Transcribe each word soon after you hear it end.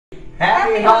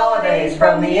Happy holidays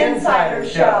from the Insider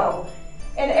Show.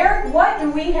 And Eric, what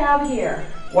do we have here?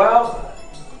 Well,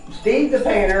 Steve the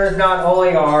painter is not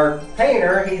only our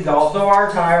painter, he's also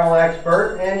our tile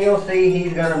expert, and you'll see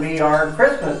he's going to be our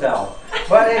Christmas elf.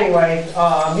 But anyway,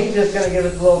 he's just going to give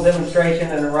us a little demonstration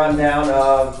and a rundown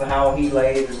of how he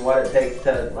lays and what it takes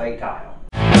to lay tile.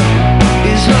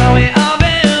 It's what we all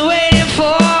been waiting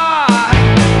for.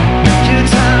 Your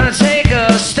time to take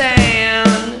a stand.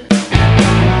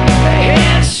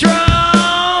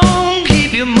 Headstrong,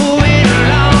 keep you moving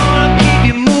along, keep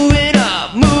you moving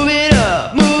up, move it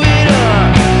up, move it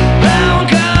up. Long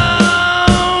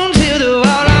gone till the all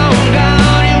long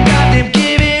gone. You got them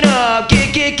giving up,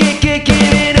 give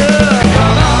it up.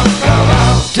 Come on,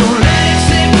 don't let it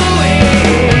slip away.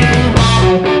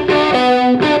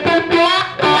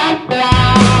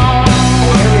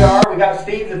 Here we are, we got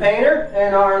Steve the painter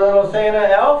and our little Santa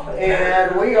elf,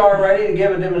 and we are ready to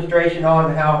give a demonstration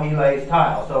on how he lays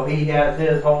tile. So he has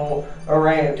his whole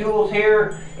array of tools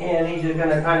here, and he's just going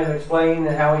to kind of explain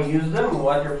how he uses them and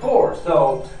what they're for.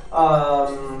 So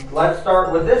let's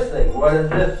start with this thing. What is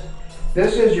this?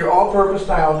 This is your all-purpose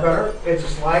tile cutter. It's a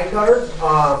slide cutter.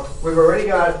 We've already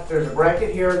got, there's a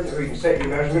bracket here where you can set your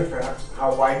measurement for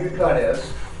how wide your cut is.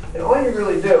 And all you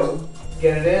really do,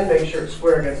 get it in, make sure it's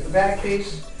square against the back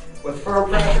piece. With firm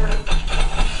pressure,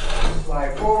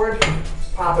 slide forward,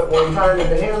 pop it one time with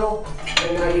the handle,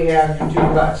 and now you have your two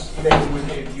cuts that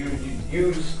you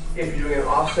use if you're doing an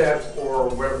offset or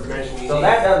whatever dimension you need. So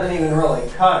that doesn't even really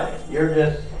cut it. You're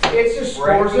just... It just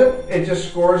scores it. It just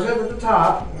scores it at the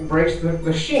top, and breaks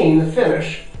the sheen, the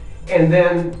finish, and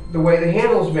then the way the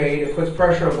handle's made, it puts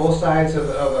pressure on both sides of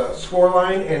a score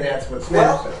line, and that's what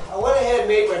snaps it. I went ahead and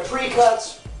made my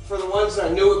pre-cuts for the ones that I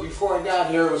knew it before I got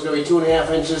here. It was going to be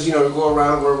 2.5 inches, you know, to go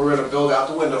around where we're going to build out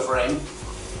the window frame.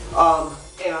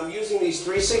 And I'm using these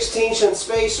 3/16"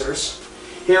 spacers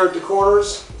here at the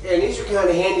corners, and these are kind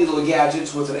of handy little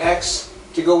gadgets with an X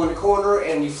to go in the corner,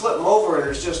 and you flip them over and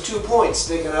there's just 2 points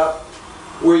sticking up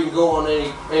where you can go on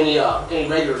any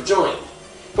regular joint.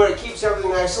 But it keeps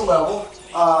everything nice and level.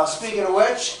 Speaking of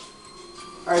which,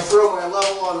 I throw my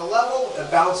level on the level,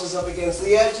 it bounces up against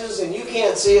the edges, and you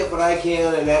can't see it, but I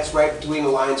can, and that's right between the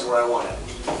lines where I want it.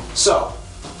 So,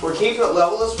 we're keeping it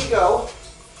level as we go.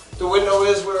 The window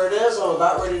is where it is. I'm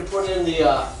about ready to put in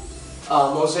the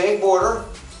mosaic border,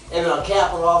 and then I'll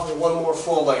cap it off with one more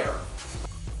full layer.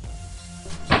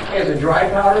 It's a dry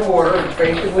powder mortar. It's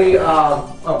basically a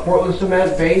Portland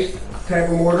cement based type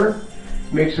of mortar.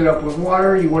 Mix it up with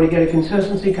water. You want to get a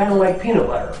consistency kind of like peanut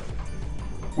butter.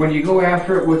 When you go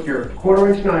after it with your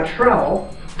 1/4" notch trowel,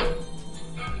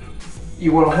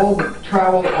 you want to hold the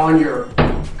trowel on your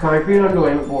concrete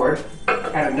underlayment board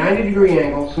at a 90-degree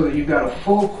angle so that you've got a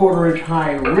full 1/4"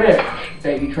 high ridge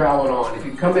that you're troweling on. If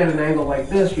you come at an angle like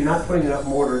this, you're not putting enough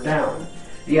mortar down.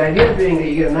 The idea being that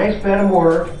you get a nice bed of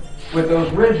mortar with those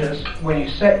ridges. When you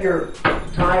set your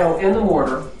tile in the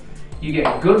mortar, you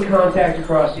get good contact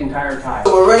across the entire tile.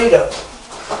 So we're ready to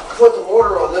put the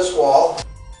mortar on this wall.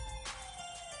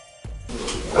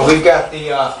 And we've got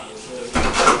the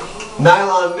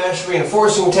nylon mesh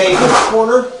reinforcing tape in the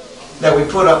corner that we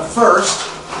put up first.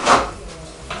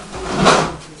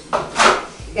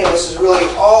 And this is really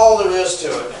all there is to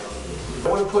it. I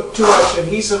wouldn't put too much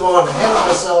adhesive on ahead of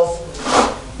myself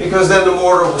because then the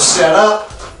mortar will set up.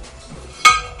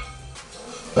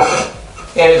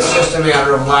 And it's just a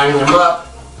matter of lining them up,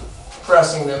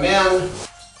 pressing them in.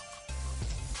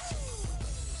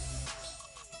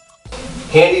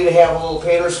 Handy to have a little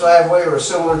painter's flyway or a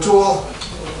similar tool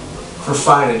for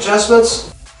fine adjustments.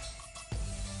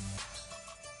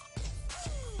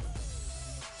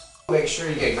 Make sure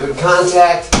you get good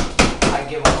contact. I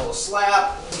give them a little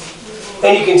slap,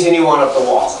 and you continue on up the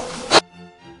wall.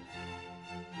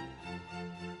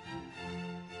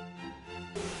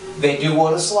 They do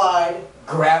want to slide.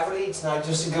 Gravity, it's not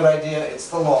just a good idea, it's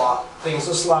the law. Things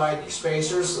will slide. Your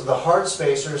spacers, the hard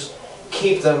spacers,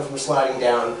 keep them from sliding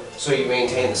down so you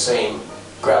maintain the same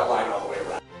grout line all the way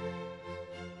around.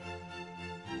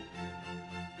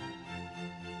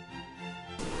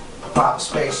 Pop a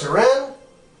spacer in,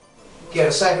 get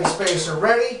a second spacer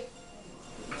ready,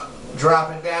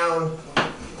 drop it down,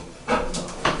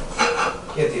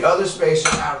 get the other spacer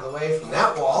out of the way from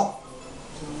that wall,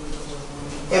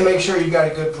 and make sure you got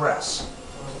a good press.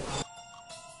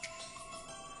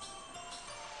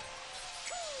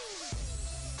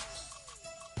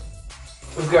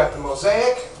 We've got the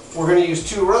mosaic. We're going to use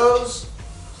 2 rows.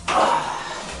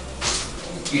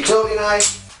 Utility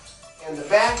knife. And the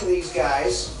back of these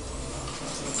guys,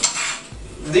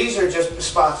 these are just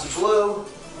spots of glue.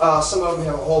 Some of them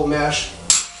have a whole mesh.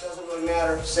 Doesn't really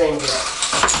matter. Same deal.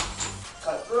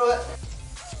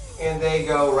 and they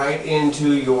go right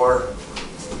into your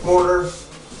mortar.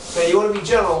 So you want to be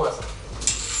gentle with them.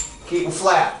 Keep them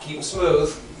flat, keep them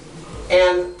smooth.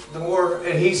 And the more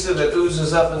adhesive that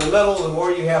oozes up in the middle, the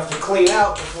more you have to clean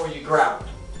out before you grout.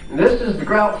 This is the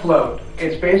grout float.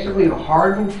 It's basically the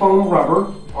hardened foam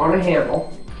rubber on a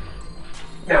handle.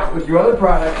 Now, with your other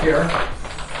product here,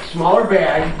 smaller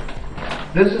bag,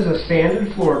 this is a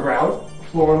sanded floor grout,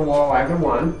 floor and wall either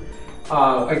one.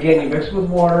 Again, you mix it with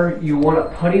water. You want a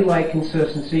putty-like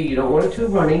consistency. You don't want it too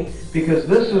runny, because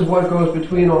this is what goes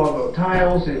between all of the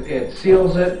tiles. It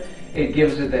seals it. It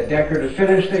gives it that decorative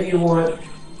finish that you want.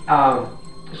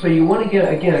 So you want to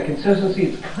get, again, a consistency.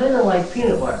 It's kind of like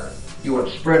peanut butter. You want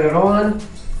to spread it on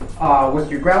with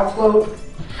your grout float,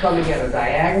 coming at a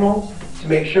diagonal to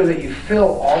make sure that you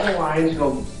fill all the lines,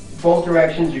 go both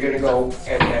directions. You're going to go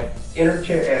at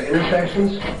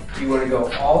intersections. You want to go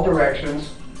all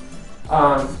directions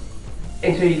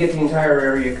until you get the entire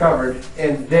area covered.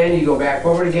 And then you go back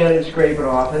over it again and scrape it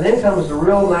off. And then comes the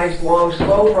real nice, long,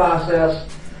 slow process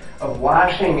of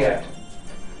washing it.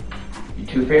 Your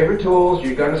two favorite tools.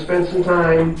 You're going to spend some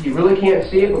time. You really can't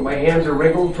see it, but my hands are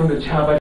wrinkled from the job I